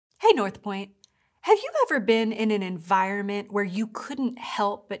Hey, Northpoint, have you ever been in an environment where you couldn't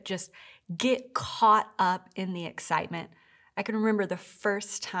help but just get caught up in the excitement? I can remember the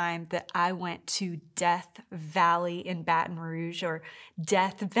first time that I went to Death Valley in Baton Rouge or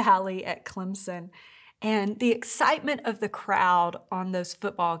Death Valley at Clemson. And the excitement of the crowd on those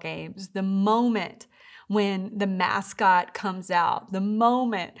football games, the moment when the mascot comes out, the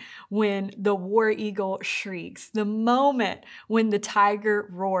moment when the war eagle shrieks, the moment when the tiger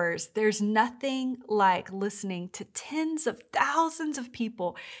roars, there's nothing like listening to tens of thousands of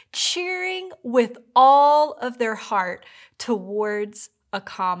people cheering with all of their heart towards a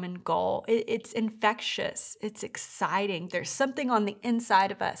common goal. It's infectious. It's exciting. There's something on the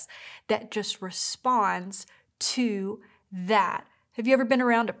inside of us that just responds to that. Have you ever been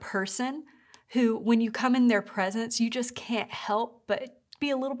around a person who, when you come in their presence, you just can't help but be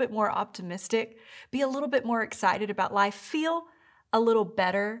a little bit more optimistic, be a little bit more excited about life, feel a little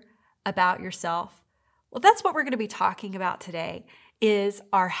better about yourself? Well, that's what we're going to be talking about today, is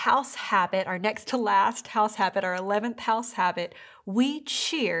our house habit, our next to last house habit, our 11th house habit. We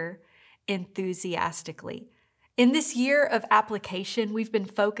cheer enthusiastically. In this year of application, we've been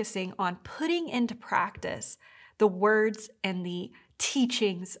focusing on putting into practice the words and the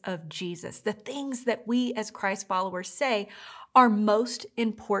teachings of Jesus, the things that we as Christ followers say are most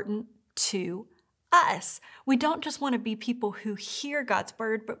important to us. We don't just want to be people who hear God's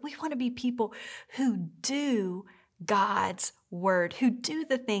word, but we want to be people who do God's word, who do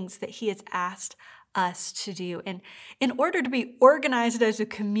the things that He has asked us to do. And in order to be organized as a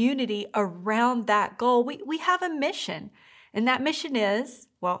community around that goal, we have a mission. And that mission is,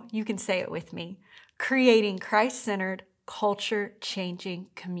 well, you can say it with me, creating Christ-centered, culture-changing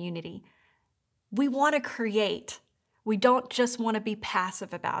community. We want to create. We don't just want to be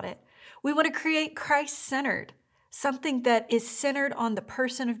passive about it. We want to create Christ-centered, something that is centered on the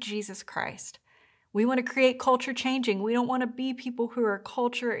person of Jesus Christ. We want to create culture changing. We don't want to be people who are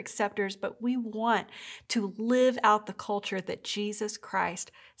culture acceptors, but we want to live out the culture that Jesus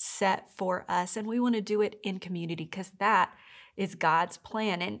Christ set for us. And we want to do it in community because that is God's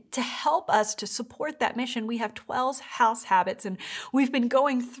plan. And to help us to support that mission, we have 12 house habits. And we've been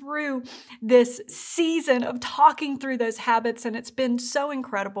going through this season of talking through those habits. And it's been so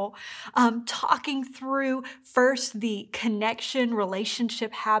incredible. Talking through first the connection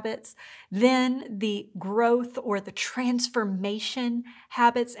relationship habits, then the growth or the transformation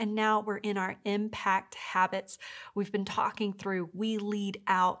habits. And now we're in our impact habits. We've been talking through we lead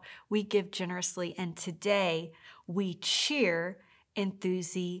out, we give generously. And today we cheer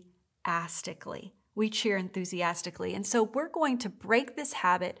enthusiastically. We cheer enthusiastically. And so we're going to break this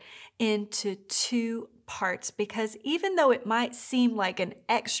habit into two parts because even though it might seem like an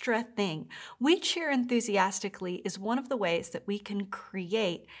extra thing, we cheer enthusiastically is one of the ways that we can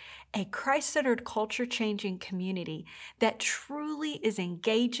create a Christ-centered, culture-changing community that truly is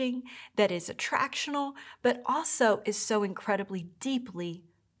engaging, that is attractional, but also is so incredibly deeply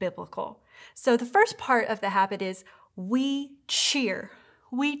biblical. So the first part of the habit is we cheer.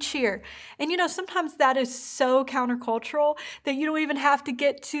 We cheer. And sometimes that is so countercultural that you don't even have to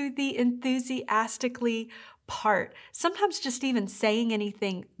get to the enthusiastically part. Sometimes just even saying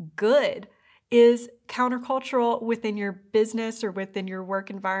anything good is countercultural within your business or within your work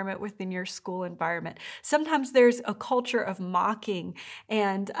environment, within your school environment. Sometimes there's a culture of mocking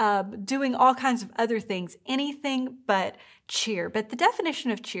and doing all kinds of other things, anything but cheer. But the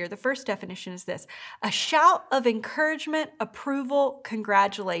definition of cheer, the first definition is this: a shout of encouragement, approval,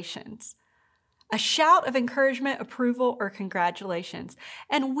 congratulations. A shout of encouragement, approval, or congratulations.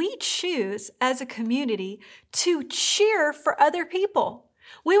 And we choose as a community to cheer for other people.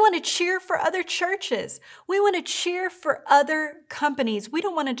 We want to cheer for other churches. We want to cheer for other companies. We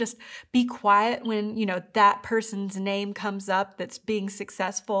don't want to just be quiet when, that person's name comes up that's being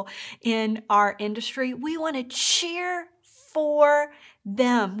successful in our industry. We want to cheer for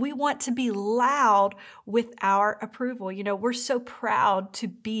them. We want to be loud with our approval. We're so proud to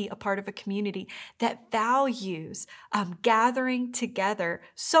be a part of a community that values gathering together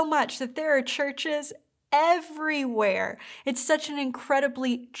so much that there are churches everywhere. It's such an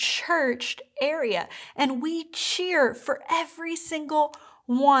incredibly churched area. And we cheer for every single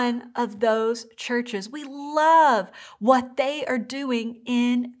one of those churches. We love what they are doing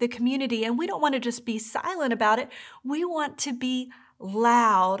in the community. And we don't want to just be silent about it. We want to be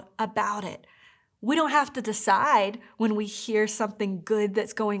loud about it. We don't have to decide when we hear something good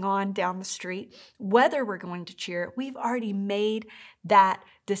that's going on down the street whether we're going to cheer. We've already made that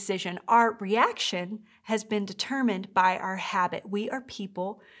decision. Our reaction has been determined by our habit. We are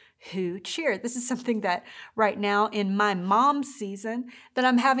people who cheer. This is something that right now in my mom's season that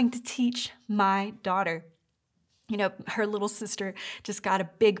I'm having to teach my daughter. You know, her little sister just got a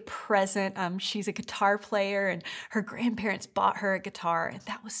big present. She's a guitar player and her grandparents bought her a guitar, and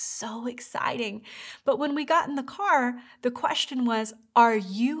that was so exciting. But when we got in the car, the question was, are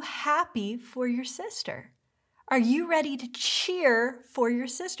you happy for your sister? Are you ready to cheer for your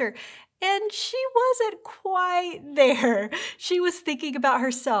sister? And she wasn't quite there. She was thinking about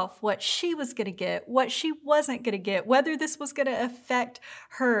herself, what she was going to get, what she wasn't going to get, whether this was going to affect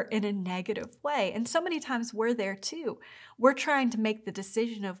her in a negative way. And so many times we're there too. We're trying to make the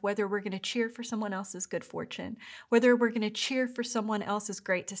decision of whether we're going to cheer for someone else's good fortune, whether we're going to cheer for someone else's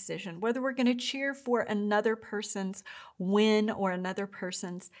great decision, whether we're going to cheer for another person's win or another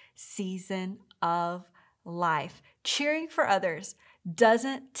person's season of life. Cheering for others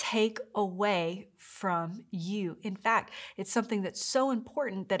doesn't take away from you. In fact, it's something that's so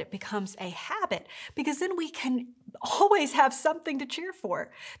important that it becomes a habit, because then we can always have something to cheer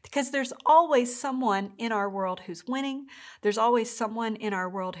for, because there's always someone in our world who's winning. There's always someone in our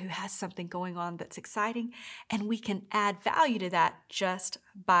world who has something going on that's exciting, and we can add value to that just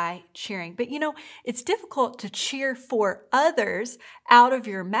by cheering. But you know, it's difficult to cheer for others out of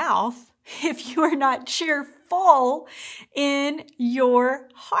your mouth if you are not cheerful in your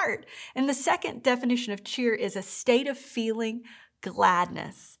heart. And the second definition of cheer is a state of feeling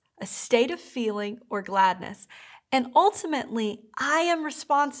gladness, a state of feeling or gladness. And ultimately, I am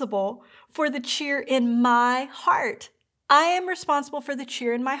responsible for the cheer in my heart. I am responsible for the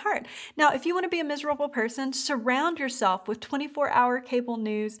cheer in my heart. Now, if you want to be a miserable person, surround yourself with 24-hour cable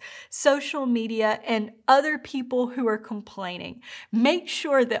news, social media, and other people who are complaining. Make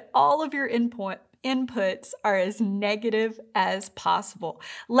sure that all of your inputs are as negative as possible.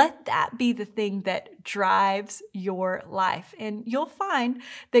 Let that be the thing that drives your life, and you'll find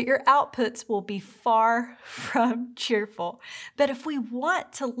that your outputs will be far from cheerful. But if we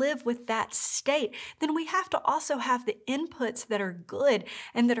want to live with that state, then we have to also have the inputs that are good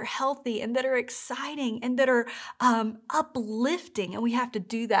and that are healthy and that are exciting and that are uplifting, and we have to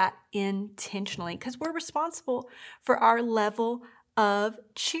do that intentionally because we're responsible for our level of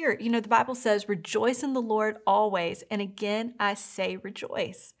cheer. You know, the Bible says, rejoice in the Lord always. And again, I say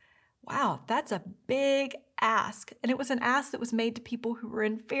rejoice. Wow, that's a big ask. And it was an ask that was made to people who were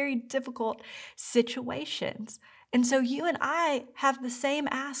in very difficult situations. And so you and I have the same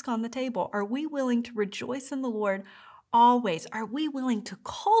ask on the table. Are we willing to rejoice in the Lord always? Are we willing to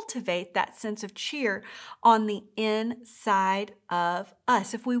cultivate that sense of cheer on the inside of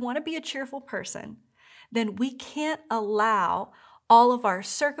us? If we want to be a cheerful person, then we can't allow all of our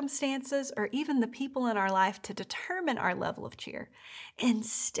circumstances or even the people in our life to determine our level of cheer.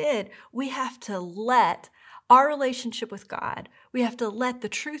 Instead, we have to let our relationship with God, we have to let the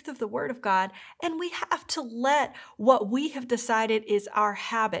truth of the Word of God, and we have to let what we have decided is our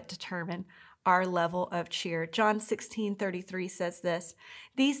habit determine our level of cheer. John 16:33 says this,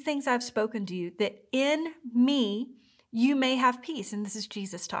 "These things I've spoken to you, that in me you may have peace." And this is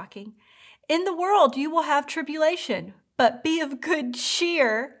Jesus talking. "In the world you will have tribulation, but be of good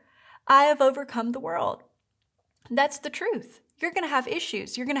cheer. I have overcome the world." That's the truth. You're going to have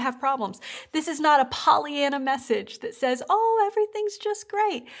issues. You're going to have problems. This is not a Pollyanna message that says, oh, everything's just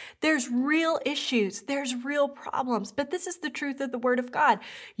great. There's real issues. There's real problems. But this is the truth of the Word of God.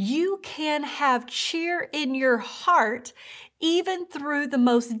 You can have cheer in your heart even through the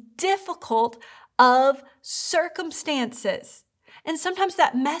most difficult of circumstances. And sometimes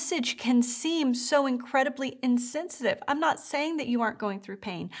that message can seem so incredibly insensitive. I'm not saying that you aren't going through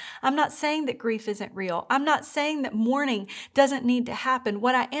pain. I'm not saying that grief isn't real. I'm not saying that mourning doesn't need to happen.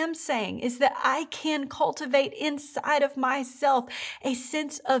 What I am saying is that I can cultivate inside of myself a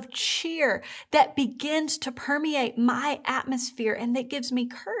sense of cheer that begins to permeate my atmosphere and that gives me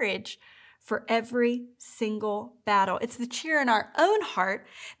courage for every single battle. It's the cheer in our own heart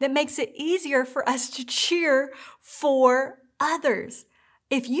that makes it easier for us to cheer for others.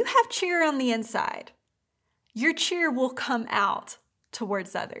 If you have cheer on the inside, your cheer will come out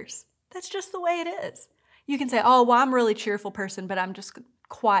towards others. That's just the way it is. You can say, oh, well, I'm a really cheerful person, but I'm just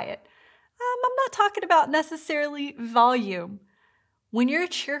quiet. I'm not talking about necessarily volume. When you're a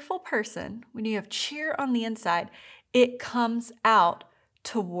cheerful person, when you have cheer on the inside, it comes out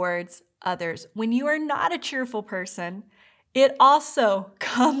towards others. When you are not a cheerful person, it also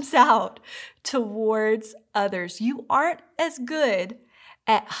comes out towards others. You aren't as good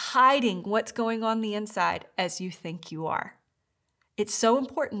at hiding what's going on the inside as you think you are. It's so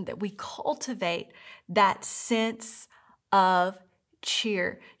important that we cultivate that sense of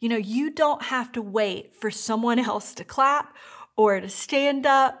cheer. You know, you don't have to wait for someone else to clap or to stand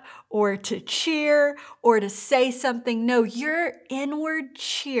up or to cheer or to say something. No, your inward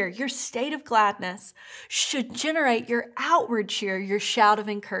cheer, your state of gladness should generate your outward cheer, your shout of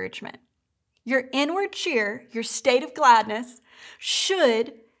encouragement. Your inward cheer, your state of gladness,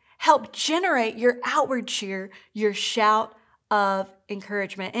 should help generate your outward cheer, your shout of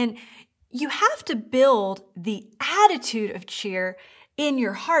encouragement. And you have to build the attitude of cheer in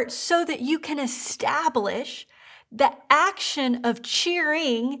your heart so that you can establish the action of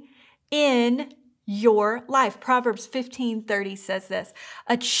cheering in your life. Proverbs 15:30 says this,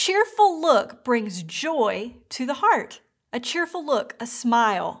 "A cheerful look brings joy to the heart." A cheerful look, a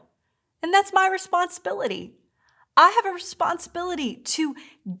smile. And that's my responsibility. I have a responsibility to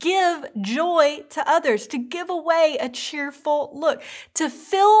give joy to others, to give away a cheerful look, to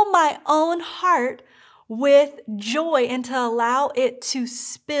fill my own heart with joy and to allow it to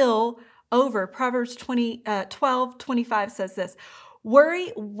spill over. Proverbs 12:25 says this,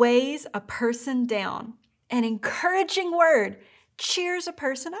 "Worry weighs a person down. An encouraging word cheers a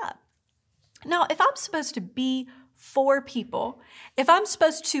person up." Now, if I'm supposed to be for people, if I'm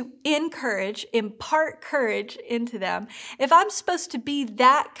supposed to encourage, impart courage into them, if I'm supposed to be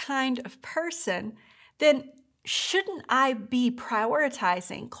that kind of person, then shouldn't I be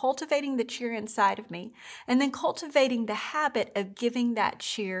prioritizing cultivating the cheer inside of me and then cultivating the habit of giving that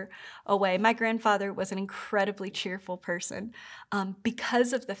cheer away? My grandfather was an incredibly cheerful person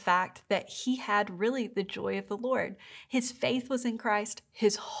because of the fact that he had really the joy of the Lord. His faith was in Christ.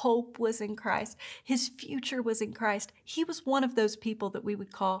 His hope was in Christ. His future was in Christ. He was one of those people that we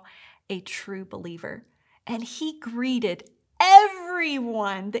would call a true believer. And he greeted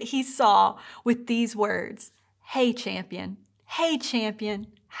everyone that he saw with these words, "Hey, champion. Hey,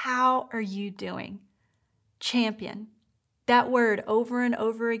 champion. How are you doing?" Champion. That word over and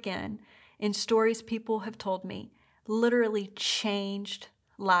over again in stories people have told me literally changed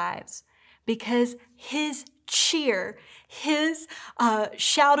lives because his cheer, his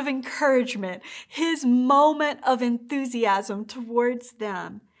shout of encouragement, his moment of enthusiasm towards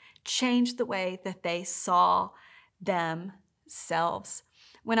them changed the way that they saw themselves.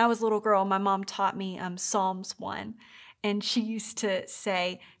 When I was a little girl, my mom taught me Psalms 1, and she used to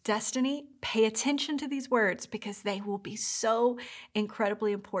say, "Destiny, pay attention to these words because they will be so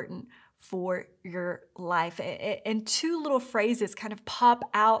incredibly important for your life." And two little phrases kind of pop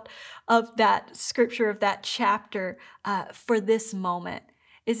out of that scripture, of that chapter for this moment.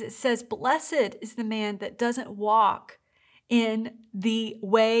 It says, "Blessed is the man that doesn't walk in the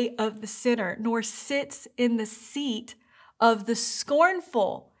way of the sinner, nor sits in the seat of the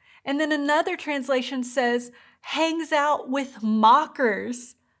scornful." And then another translation says, "hangs out with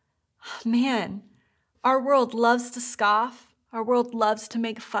mockers." Man, our world loves to scoff. Our world loves to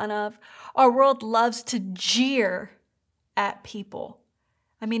make fun of. Our world loves to jeer at people.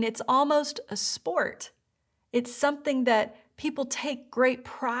 I mean, it's almost a sport. It's something that people take great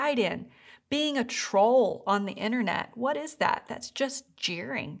pride in. Being a troll on the internet, what is that? That's just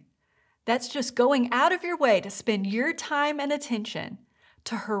jeering. That's just going out of your way to spend your time and attention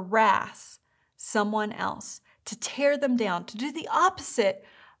to harass someone else, to tear them down, to do the opposite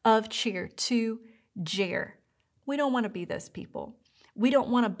of cheer, to jeer. We don't want to be those people. We don't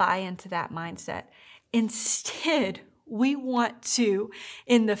want to buy into that mindset. Instead, we want to,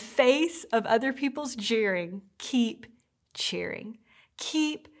 in the face of other people's jeering, keep cheering.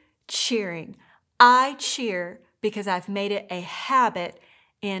 Keep cheering. I cheer because I've made it a habit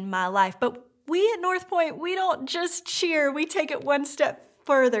in my life. But we at Northpoint, we don't just cheer. We take it one step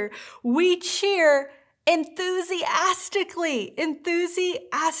further. We cheer enthusiastically.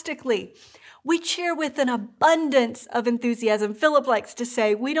 Enthusiastically. We cheer with an abundance of enthusiasm. Philip likes to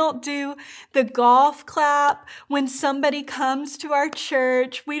say, we don't do the golf clap when somebody comes to our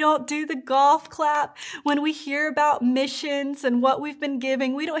church. We don't do the golf clap when we hear about missions and what we've been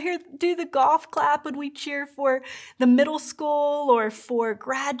giving. We don't do the golf clap when we cheer for the middle school or for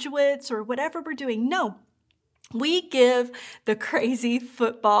graduates or whatever we're doing. No. We give the crazy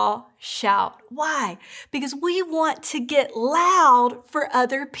football shout. Why? Because we want to get loud for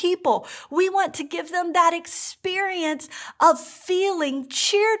other people. We want to give them that experience of feeling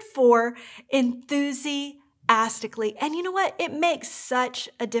cheered for enthusiastically. And you know what? It makes such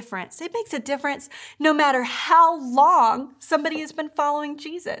a difference. It makes a difference no matter how long somebody has been following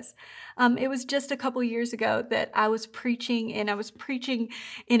Jesus. It was just a couple years ago that I was preaching, and I was preaching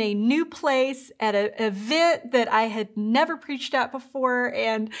in a new place at an event that I had never preached at before,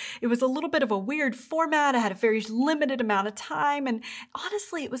 and it was a little bit of a weird format. I had a very limited amount of time, and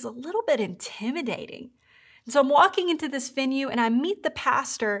honestly, it was a little bit intimidating. And so I'm walking into this venue, and I meet the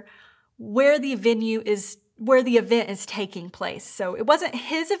pastor where the venue is where the event is taking place. So it wasn't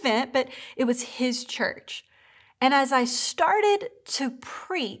his event, but it was his church. And as I started to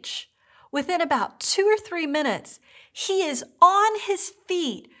preach, within about 2 or 3 minutes, he is on his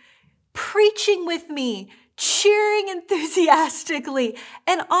feet, preaching with me, cheering enthusiastically,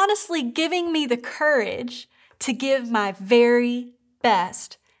 and honestly giving me the courage to give my very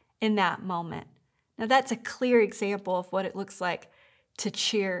best in that moment. Now, that's a clear example of what it looks like to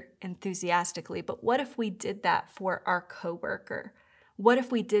cheer enthusiastically. But what if we did that for our coworker? What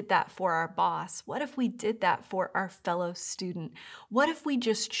if we did that for our boss? What if we did that for our fellow student? What if we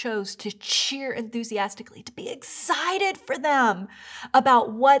just chose to cheer enthusiastically, to be excited for them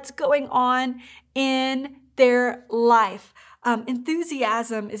about what's going on in their life?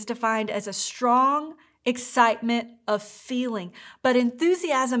 Enthusiasm is defined as a strong excitement of feeling, but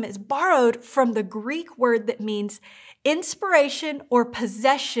enthusiasm is borrowed from the Greek word that means inspiration or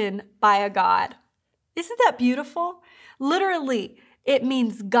possession by a God. Isn't that beautiful? Literally, it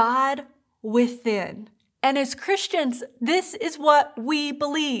means God within. And as Christians, this is what we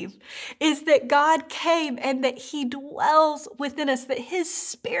believe, is that God came and that he dwells within us, that his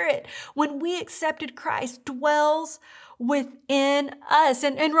spirit, when we accepted Christ, dwells within us.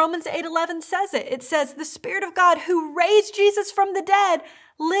 And Romans 8:11 says it. It says, the Spirit of God who raised Jesus from the dead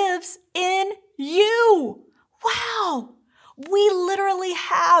lives in you. Wow. We literally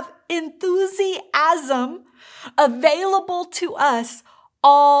have enthusiasm available to us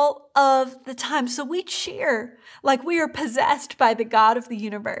all of the time. So we cheer like we are possessed by the God of the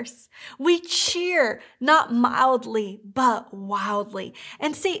universe. We cheer not mildly, but wildly.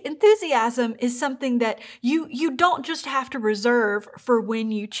 And see, enthusiasm is something that you don't just have to reserve for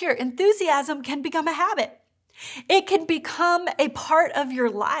when you cheer. Enthusiasm can become a habit. It can become a part of your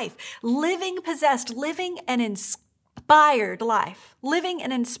life. Living possessed, living an inspired life. Living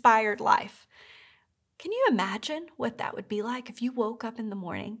an inspired life. Can you imagine what that would be like if you woke up in the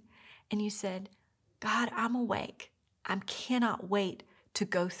morning and you said, God, I'm awake. I cannot wait to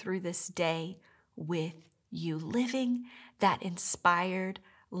go through this day with you, living that inspired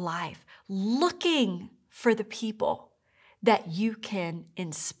life, looking for the people that you can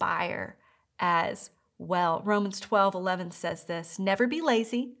inspire as well. Romans 12:11 says this, never be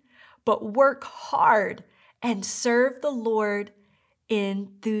lazy, but work hard and serve the Lord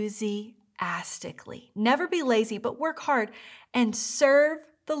enthusiastically. Never be lazy, but work hard and serve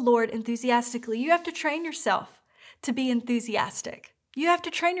the Lord enthusiastically. You have to train yourself to be enthusiastic. You have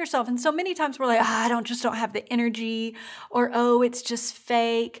to train yourself. And so many times we're like, I don't have the energy, or, oh, it's just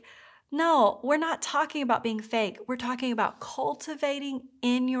fake. No, we're not talking about being fake. We're talking about cultivating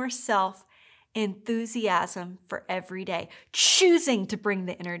in yourself enthusiasm for every day, choosing to bring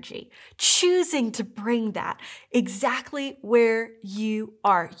the energy, choosing to bring that exactly where you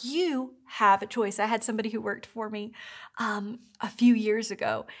are. You have a choice. I had somebody who worked for me a few years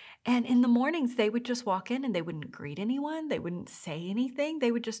ago, and in the mornings they would just walk in and they wouldn't greet anyone. They wouldn't say anything.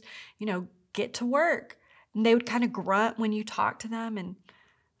 They would just, get to work, and they would kind of grunt when you talk to them. And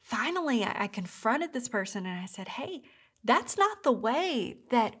finally, I confronted this person and I said, hey, that's not the way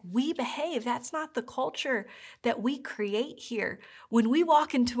that we behave. That's not the culture that we create here. When we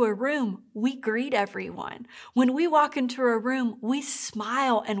walk into a room, we greet everyone. When we walk into a room, we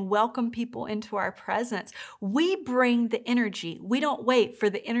smile and welcome people into our presence. We bring the energy. We don't wait for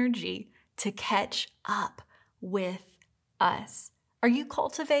the energy to catch up with us. Are you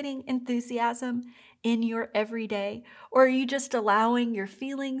cultivating enthusiasm in your everyday, or are you just allowing your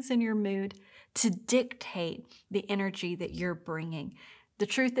feelings and your mood to dictate the energy that you're bringing? The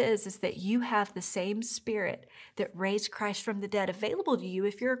truth is that you have the same spirit that raised Christ from the dead available to you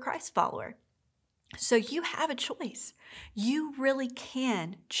if you're a Christ follower. So you have a choice. You really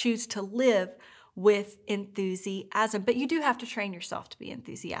can choose to live with enthusiasm, but you do have to train yourself to be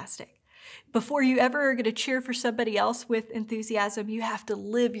enthusiastic. Before you ever are going to cheer for somebody else with enthusiasm, you have to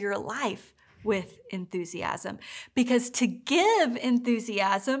live your life with enthusiasm. Because to give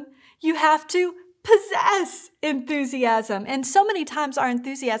enthusiasm, you have to possess enthusiasm. And so many times our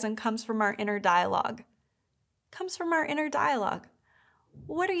enthusiasm comes from our inner dialogue.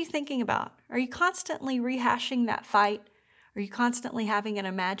 What are you thinking about? Are you constantly rehashing that fight? Are you constantly having an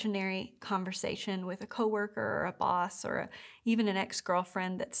imaginary conversation with a coworker or a boss or even an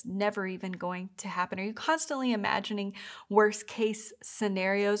ex-girlfriend that's never even going to happen? Are you constantly imagining worst case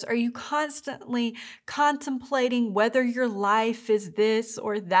scenarios? Are you constantly contemplating whether your life is this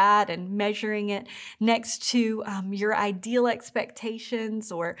or that and measuring it next to your ideal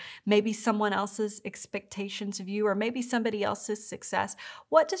expectations, or maybe someone else's expectations of you, or maybe somebody else's success?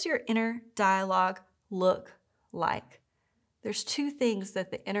 What does your inner dialogue look like? There's two things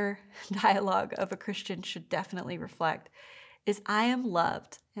that the inner dialogue of a Christian should definitely reflect is I am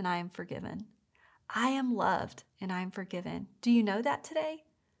loved and I am forgiven. I am loved and I am forgiven. Do you know that today?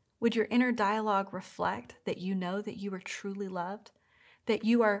 Would your inner dialogue reflect that you know that you are truly loved, that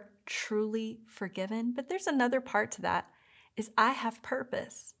you are truly forgiven? But there's another part to that is I have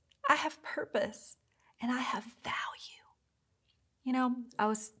purpose. I have purpose and I have value. You know, I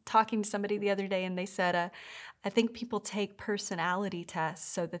was talking to somebody the other day and they said, I think people take personality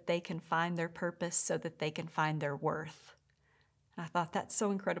tests so that they can find their purpose, so that they can find their worth. And I thought that's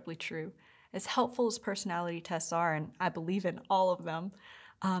so incredibly true. As helpful as personality tests are, and I believe in all of them,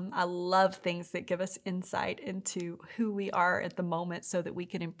 I love things that give us insight into who we are at the moment so that we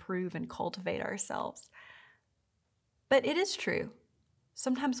can improve and cultivate ourselves. But it is true.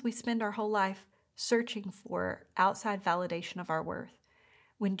 Sometimes we spend our whole life searching for outside validation of our worth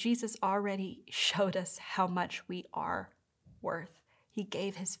when Jesus already showed us how much we are worth. He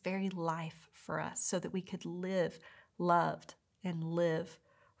gave his very life for us so that we could live loved and live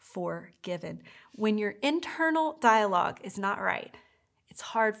forgiven. When your internal dialogue is not right, it's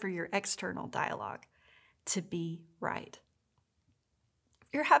hard for your external dialogue to be right.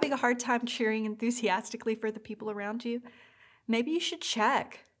 If you're having a hard time cheering enthusiastically for the people around you, maybe you should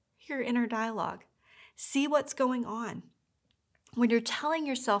check your inner dialogue. See what's going on. When you're telling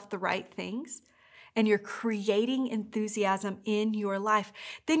yourself the right things and you're creating enthusiasm in your life,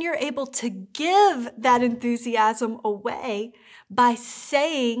 then you're able to give that enthusiasm away by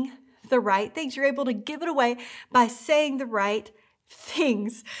saying the right things. You're able to give it away by saying the right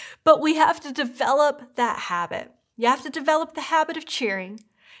things. But we have to develop that habit. You have to develop the habit of cheering.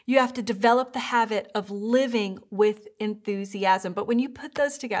 You have to develop the habit of living with enthusiasm. But when you put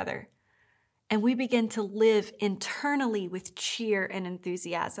those together, and we begin to live internally with cheer and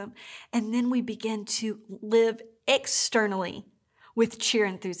enthusiasm, and then we begin to live externally with cheer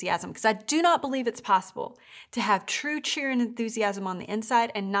and enthusiasm. Because I do not believe it's possible to have true cheer and enthusiasm on the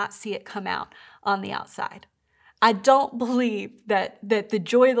inside and not see it come out on the outside. I don't believe that the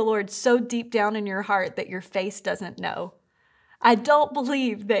joy of the Lord is so deep down in your heart that your face doesn't know. I don't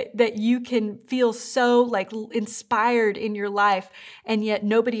believe that you can feel so like inspired in your life and yet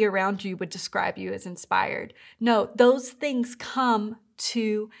nobody around you would describe you as inspired. No, those things come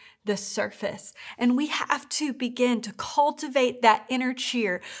to the surface. And we have to begin to cultivate that inner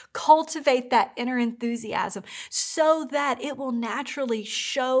cheer, cultivate that inner enthusiasm so that it will naturally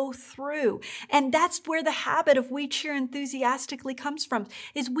show through. And that's where the habit of we cheer enthusiastically comes from,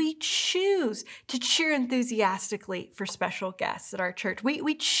 is we choose to cheer enthusiastically for special guests at our church.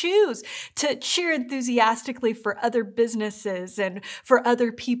 We choose to cheer enthusiastically for other businesses and for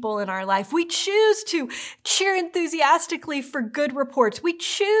other people in our life. We choose to cheer enthusiastically for good reports. We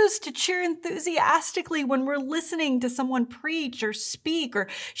choose to cheer enthusiastically when we're listening to someone preach or speak or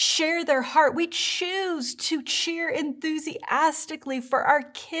share their heart. We choose to cheer enthusiastically for our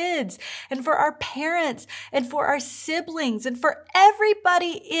kids and for our parents and for our siblings and for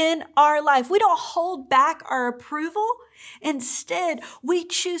everybody in our life. We don't hold back our approval. Instead, we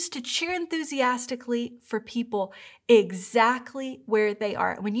choose to cheer enthusiastically for people exactly where they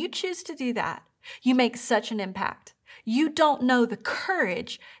are. When you choose to do that, you make such an impact. You don't know the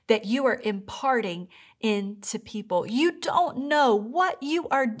courage that you are imparting into people. You don't know what you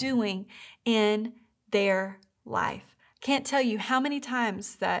are doing in their life. Can't tell you how many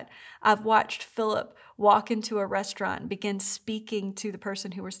times that I've watched Philip walk into a restaurant and begin speaking to the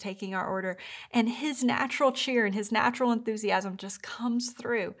person who was taking our order, and his natural cheer and his natural enthusiasm just comes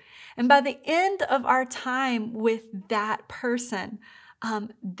through. And by the end of our time with that person,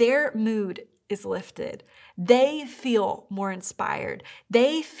 their mood is lifted. They feel more inspired.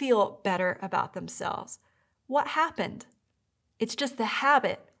 They feel better about themselves. What happened? It's just the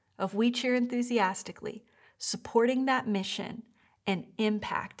habit of we cheer enthusiastically, supporting that mission and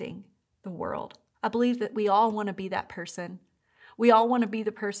impacting the world. I believe that we all want to be that person. We all want to be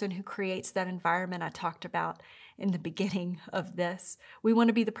the person who creates that environment I talked about in the beginning of this. We want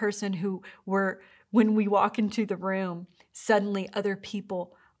to be the person who when we walk into the room, suddenly other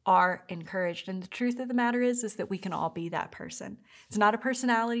people are encouraged. And the truth of the matter is that we can all be that person. It's not a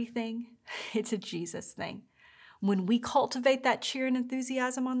personality thing. It's a Jesus thing. When we cultivate that cheer and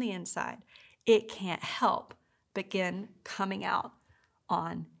enthusiasm on the inside, it can't help but begin coming out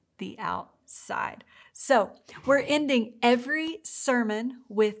on the outside. So we're ending every sermon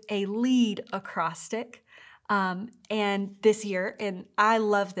with a lead acrostic. and this year. And I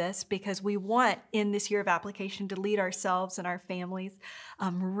love this because we want in this year of application to lead ourselves and our families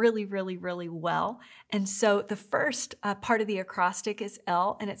really, really, really well. And so the first part of the acrostic is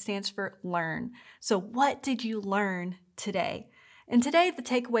L, and it stands for learn. So what did you learn today? And today the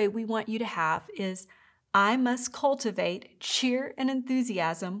takeaway we want you to have is I must cultivate cheer and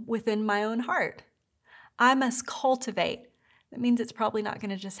enthusiasm within my own heart. I must cultivate. That means it's probably not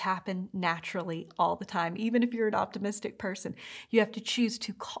going to just happen naturally all the time. Even if you're an optimistic person, you have to choose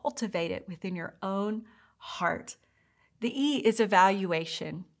to cultivate it within your own heart. The E is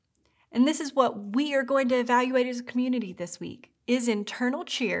evaluation. And this is what we are going to evaluate as a community this week. Is internal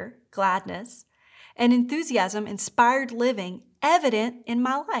cheer, gladness, and enthusiasm, inspired living, evident in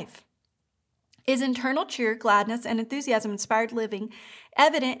my life? Is internal cheer, gladness, and enthusiasm, inspired living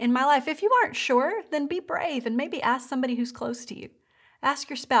evident in my life? If you aren't sure, then be brave and maybe ask somebody who's close to you. Ask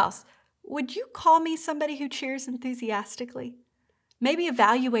your spouse, would you call me somebody who cheers enthusiastically? Maybe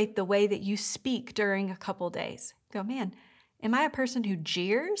evaluate the way that you speak during a couple days. Go, man, am I a person who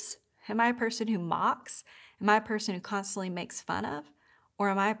jeers? Am I a person who mocks? Am I a person who constantly makes fun of?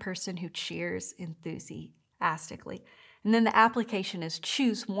 Or am I a person who cheers enthusiastically? And then the application is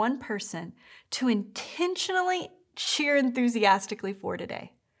choose one person to intentionally cheer enthusiastically for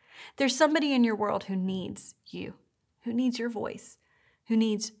today. There's somebody in your world who needs you, who needs your voice, who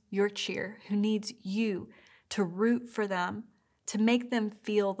needs your cheer, who needs you to root for them, to make them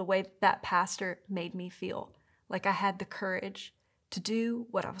feel the way that pastor made me feel, like I had the courage to do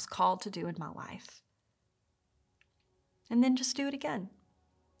what I was called to do in my life. And then just do it again.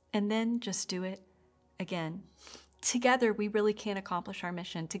 And then just do it again. Together, we really can accomplish our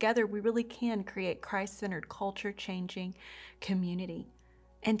mission. Together, we really can create Christ-centered, culture-changing community.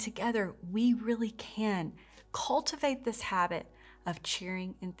 And together, we really can cultivate this habit of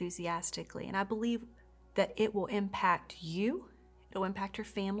cheering enthusiastically. And I believe that it will impact you, it'll impact your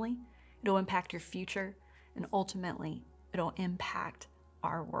family, it'll impact your future, and ultimately, it'll impact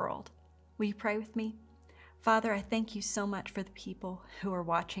our world. Will you pray with me? Father, I thank you so much for the people who are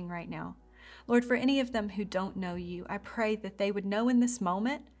watching right now. Lord, for any of them who don't know you, I pray that they would know in this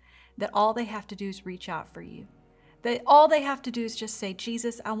moment that all they have to do is reach out for you. That all they have to do is just say,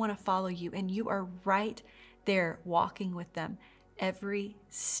 Jesus, I want to follow you. And you are right there walking with them every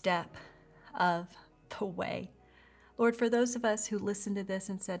step of the way. Lord, for those of us who listened to this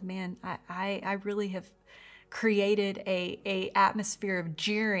and said, man, I really have created a atmosphere of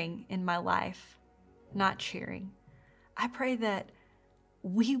jeering in my life, not cheering. I pray that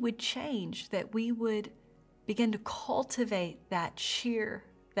we would change, that we would begin to cultivate that cheer,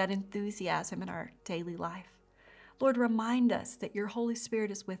 that enthusiasm in our daily life. Lord, remind us that your Holy Spirit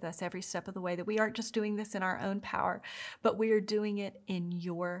is with us every step of the way, that we aren't just doing this in our own power, but we are doing it in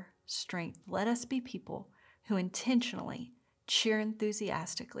your strength. Let us be people who intentionally cheer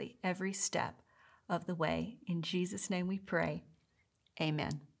enthusiastically every step of the way. In Jesus' name we pray.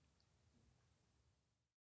 Amen.